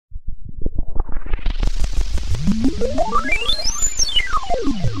Hey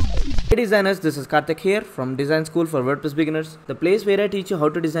designers, this is Karthik here from Design School for WordPress Beginners, the place where I teach you how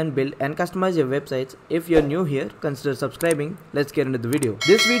to design, build and customize your websites. If you're new here, consider subscribing. Let's get into the video.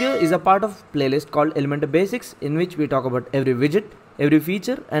 This video is a part of a playlist called Elementor Basics, in which we talk about every widget, every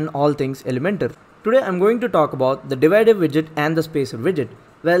feature and all things Elementor. Today I'm going to talk about the divider widget and the spacer widget.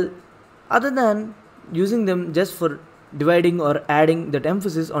 Well, other than using them just for dividing or adding that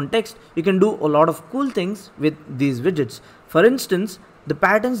emphasis on text, you can do a lot of cool things with these widgets. For instance, the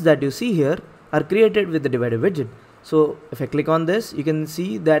patterns that you see here are created with the divider widget. So if I click on this, you can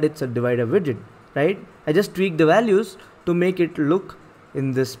see that it's a divider widget, right? I just tweak the values to make it look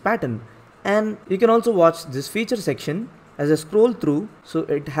in this pattern. And you can also watch this feature section as I scroll through. So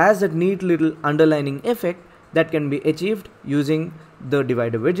it has that neat little underlining effect that can be achieved using the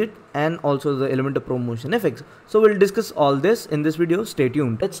divider widget and also the Elementor Pro motion effects. So we'll discuss all this in this video. Stay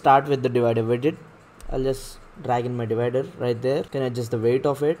tuned. Let's start with the divider widget. I'll just drag in my divider right there. Can adjust the weight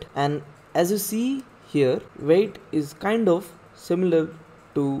of it, and as you see here, weight is kind of similar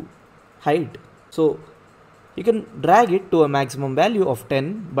to height. So you can drag it to a maximum value of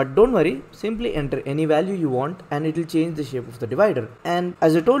 10, but don't worry, simply enter any value you want and it will change the shape of the divider. And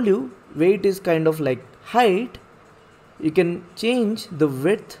as I told you, weight is kind of like height. You can change the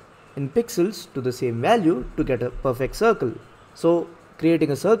width in pixels to the same value to get a perfect circle. So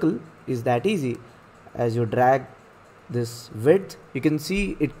creating a circle is that easy. As you drag this width, you can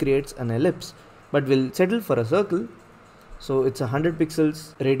see it creates an ellipse, but we'll settle for a circle. So it's a 100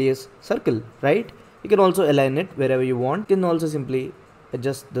 pixels radius circle, right? You can also align it wherever you want. You can also simply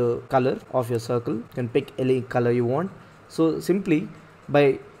adjust the color of your circle. You can pick any color you want. So simply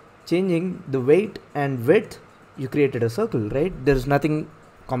by changing the weight and width, you created a circle, right? There's nothing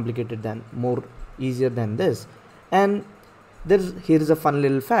complicated than, more easier than this. And here's a fun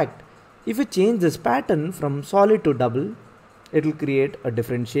little fact. If you change this pattern from solid to double, it will create a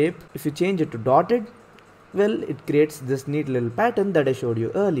different shape. If you change it to dotted, well, it creates this neat little pattern that I showed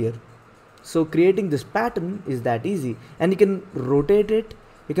you earlier. So creating this pattern is that easy, and you can rotate it.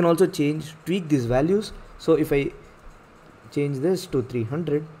 You can also tweak these values. So if I change this to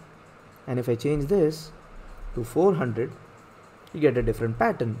 300 and if I change this to 400, you get a different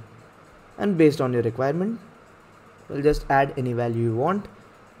pattern. And based on your requirement, we'll just add any value you want.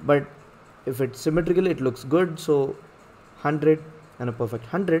 But if it's symmetrical, it looks good. So 100 and a perfect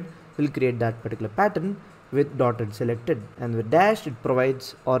 100 will create that particular pattern with dotted selected, and with dashed it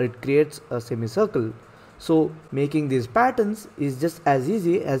provides or it creates a semicircle. So making these patterns is just as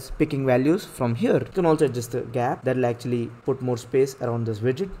easy as picking values from here. You can also adjust the gap. That will actually put more space around this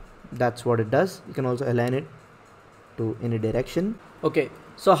widget. That's what it does. You can also align it to any direction. Okay,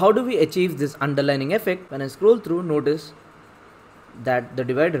 so how do we achieve this underlining effect? When I scroll through, notice that the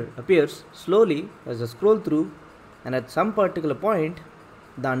divider appears slowly as I scroll through, and at some particular point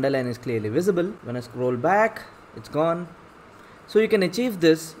the underline is clearly visible. When I scroll back, it's gone. So you can achieve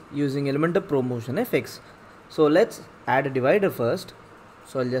this using Elementor Pro motion effects. So let's add a divider first.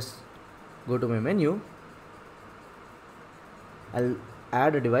 So I'll just go to my menu. I'll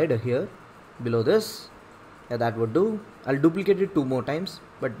add a divider here below this. Yeah, that would do. I'll duplicate it 2 more times,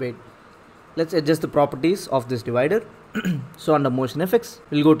 but wait, let's adjust the properties of this divider. So under motion effects,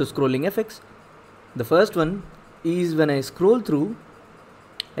 we'll go to scrolling effects. The first one is when I scroll through,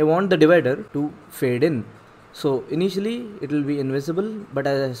 I want the divider to fade in. So initially it will be invisible, but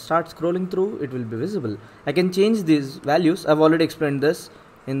as I start scrolling through, it will be visible. I can change these values. I've already explained this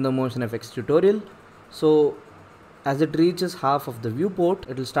in the motion effects tutorial. So as it reaches half of the viewport,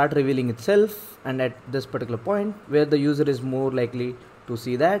 it will start revealing itself, and at this particular point where the user is more likely to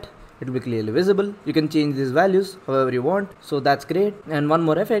see that, it will be clearly visible. You can change these values however you want. So that's great. And one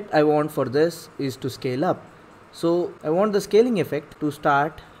more effect I want for this is to scale up. So I want the scaling effect to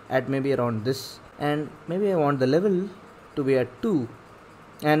start at maybe around this, and maybe I want the level to be at 2,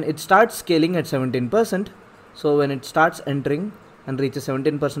 and it starts scaling at 17%. So when it starts entering and reaches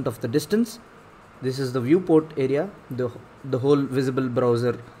 17% of the distance, this is the viewport area, the whole visible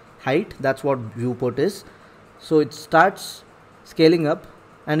browser height. That's what viewport is. So it starts scaling up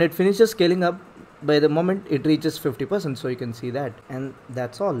and it finishes scaling up by the moment it reaches 50%. So you can see that, and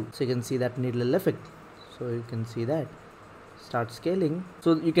that's all. So you can see that neat little effect. So you can see that start scaling.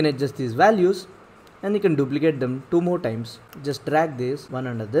 So you can adjust these values and you can duplicate them 2 more times. Just drag this one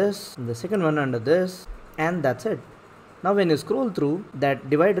under this and the second one under this, and that's it. Now when you scroll through,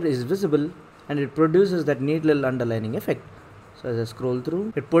 that divider is visible and it produces that neat little underlining effect. So as I scroll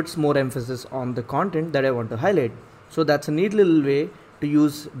through, it puts more emphasis on the content that I want to highlight. So that's a neat little way to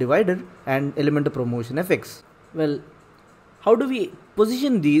use divider and Elementor Pro motion effects. Well, how do we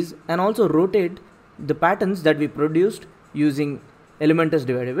position these and also rotate the patterns that we produced using Elementor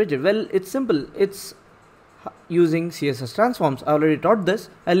Divider widget? Well, it's simple. It's using CSS transforms. I already taught this.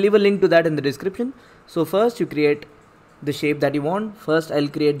 I'll leave a link to that in the description. So first you create the shape that you want. First I'll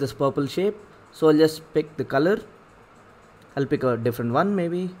create this purple shape. So I'll just pick the color. I'll pick a different one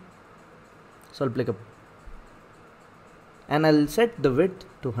maybe. So I'll pick a, and I'll set the width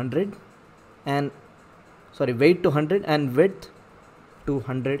to 100 and weight to 100 and width to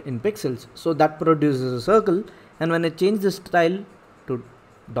 100 in pixels. So that produces a circle, and when I change the style to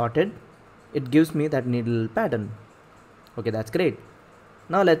dotted, it gives me that needle pattern. Okay, that's great.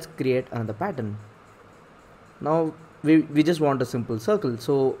 Now let's create another pattern. Now we just want a simple circle,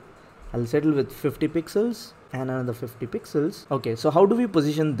 so I'll settle with 50 pixels and another 50 pixels. Okay, so how do we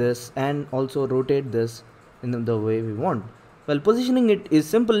position this and also rotate this in the way we want? Well, positioning it is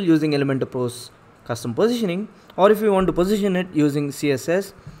simple using Elementor Pro's custom positioning, or if you want to position it using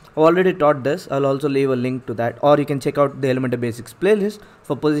CSS, I've already taught this. I'll also leave a link to that, or you can check out the Elementor Basics playlist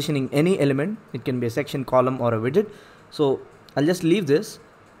for positioning any element. It can be a section, column, or a widget. So I'll just leave this.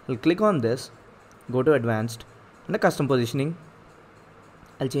 I'll click on this, go to advanced, and the custom positioning.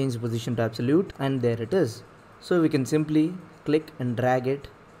 I'll change the position to absolute, and there it is. So we can simply click and drag it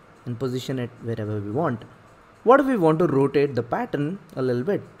and position it wherever we want. What if we want to rotate the pattern a little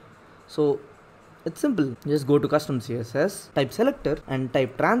bit? So it's simple. Just go to custom CSS, type selector and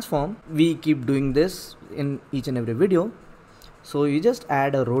type transform. We keep doing this in each and every video. So you just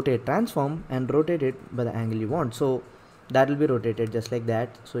add a rotate transform and rotate it by the angle you want. So that will be rotated just like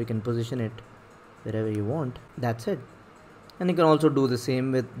that. So you can position it wherever you want. That's it. And you can also do the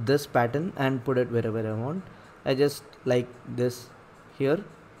same with this pattern and put it wherever I want. I just like this here,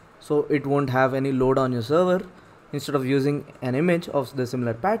 so it won't have any load on your server. Instead of using an image of the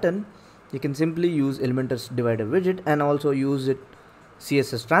similar pattern, you can simply use Elementor Divider widget and also use it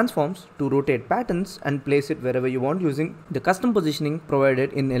CSS transforms to rotate patterns and place it wherever you want using the custom positioning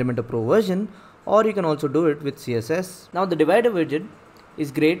provided in Elementor Pro version, or you can also do it with CSS. Now the divider widget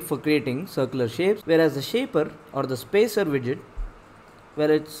is great for creating circular shapes, whereas the shaper or the spacer widget, well,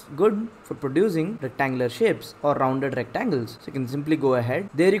 it's good for producing rectangular shapes or rounded rectangles. So you can simply go ahead.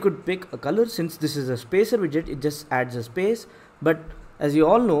 There you could pick a color. Since this is a spacer widget, it just adds a space. But as you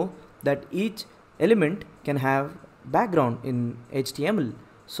all know that each element can have background in HTML.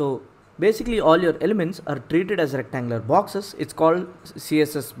 So basically all your elements are treated as rectangular boxes. It's called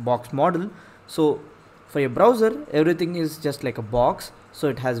CSS box model. So for your browser, everything is just like a box. So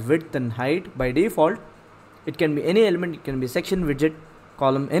it has width and height by default. It can be any element. It can be section, widget,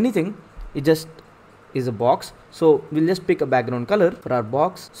 column, anything. It just is a box. So we'll just pick a background color for our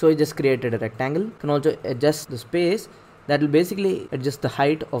box. So it just created a rectangle. You can also adjust the space. That will basically adjust the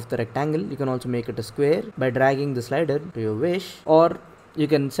height of the rectangle. You can also make it a square by dragging the slider to your wish, or you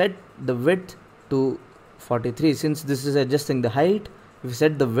can set the width to 43. Since this is adjusting the height, if you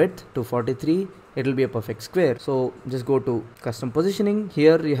set the width to 43, it will be a perfect square. So just go to custom positioning.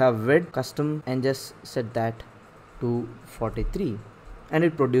 Here you have width, custom, and just set that to 43. And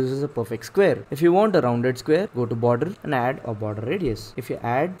it produces a perfect square. If you want a rounded square, go to border and add a border radius. If you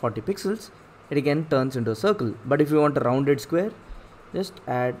add 40 pixels, it again turns into a circle. But if you want a rounded square, just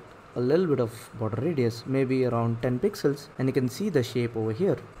add a little bit of border radius, maybe around 10 pixels, and you can see the shape over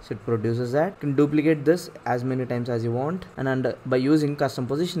here. So it produces that. You can duplicate this as many times as you want, and by using custom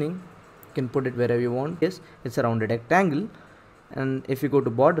positioning, you can put it wherever you want. Yes, it's a rounded rectangle. And if you go to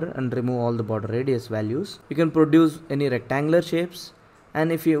border and remove all the border radius values, you can produce any rectangular shapes. And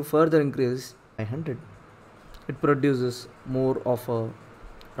if you further increase by 100, it produces more of a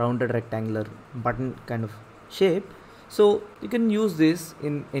rounded rectangular button kind of shape. So you can use this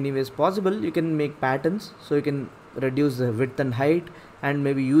in any ways possible. You can make patterns, so you can reduce the width and height and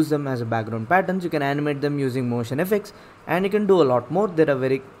maybe use them as a background patterns. You can animate them using motion effects, and you can do a lot more. There are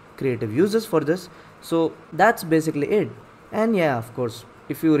very creative uses for this. So that's basically it. And yeah, of course,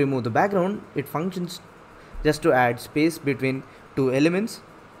 if you remove the background, it functions just to add space between two elements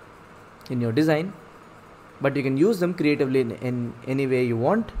in your design, but you can use them creatively in any way you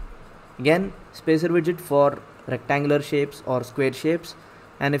want. Again, spacer widget for rectangular shapes or square shapes,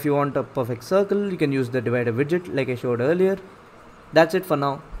 and if you want a perfect circle, you can use the divider widget like I showed earlier. That's it for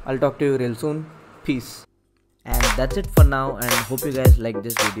now. I'll talk to you real soon. Peace. And that's it for now, and hope you guys liked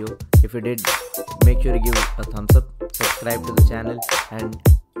this video. If you did, make sure to give a thumbs up, subscribe to the channel, and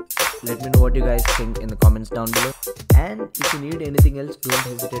let me know what you guys think in the comments down below. And if you need anything else, don't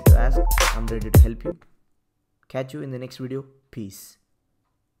hesitate to ask. I'm ready to help you. Catch you in the next video. Peace.